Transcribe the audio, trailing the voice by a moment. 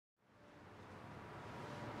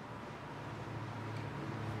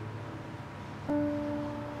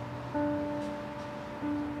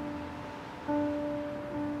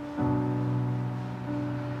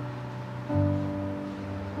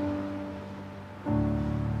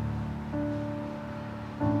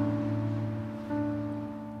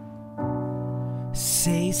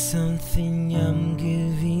Say something, I'm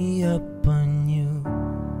giving up on you.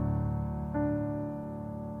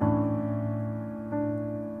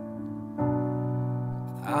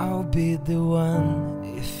 I'll be the one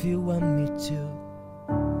if you want me to.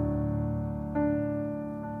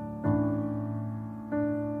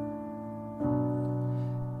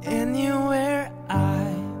 Anywhere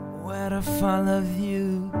I wanna follow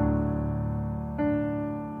you.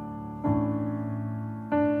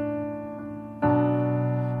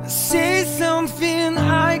 Say something,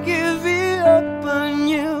 I give it up on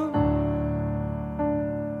you.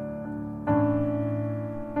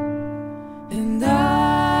 And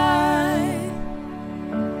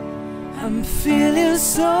I'm feeling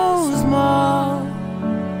so small.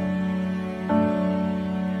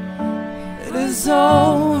 It is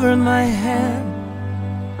over my head.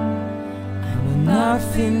 I'm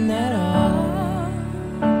nothing at all.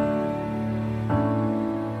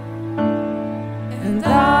 And I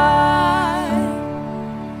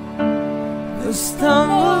will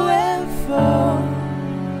stumble and fall.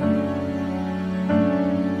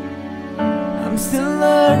 I'm still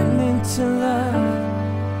learning to love,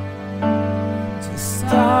 just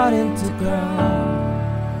starting to grow.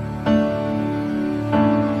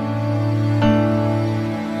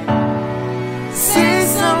 Say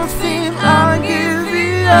something, I'll give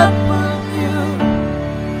it up on you.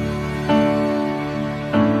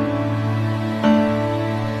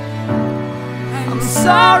 I'm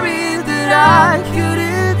sorry that I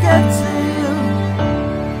couldn't get to you.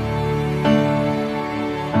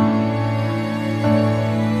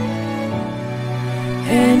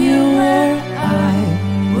 Anywhere I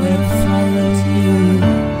would follow you.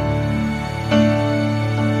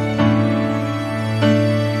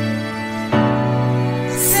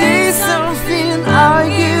 Say something, I'll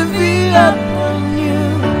give it up on you.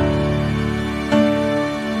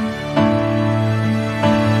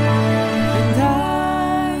 And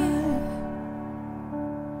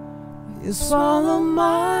you swallow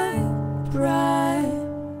my pride.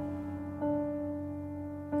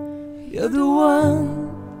 You're the one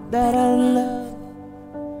that I love.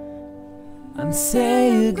 I'm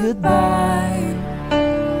saying goodbye.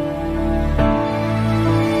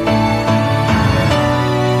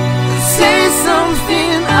 Say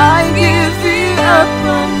something, I give it up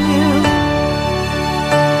on you.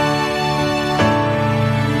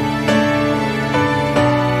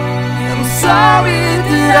 I'm sorry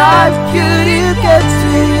that I couldn't get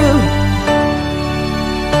to you.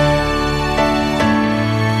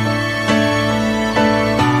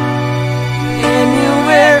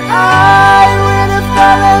 I would have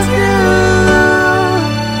followed you.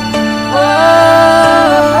 Oh,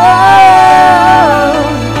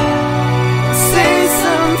 say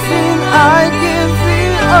something, I give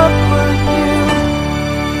it up on you.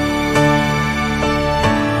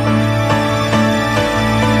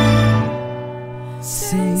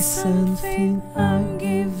 Say something, I'm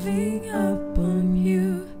giving up on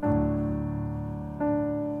you.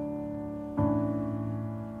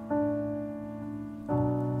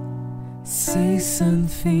 Say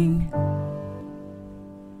something.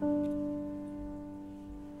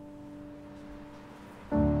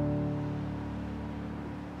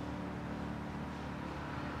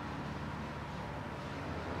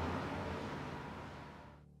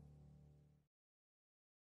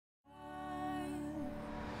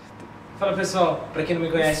 Fala pessoal, pra quem não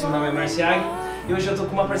me conhece, meu nome é Márcio Yagui e hoje eu tô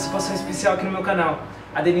com uma participação especial aqui no meu canal,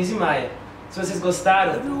 a Denise e Maia. Se vocês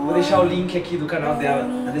gostaram, vou deixar o link aqui do canal dela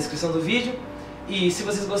na descrição do vídeo. E se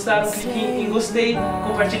vocês gostaram, clique em gostei,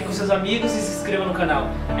 compartilhe com seus amigos e se inscreva no canal.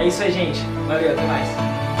 É isso aí, gente. Valeu, até mais.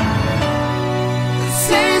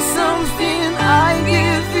 Say something, I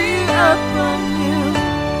give it up on you.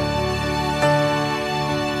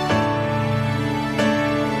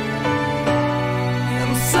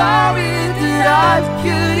 I'm sorry that I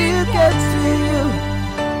couldn't get to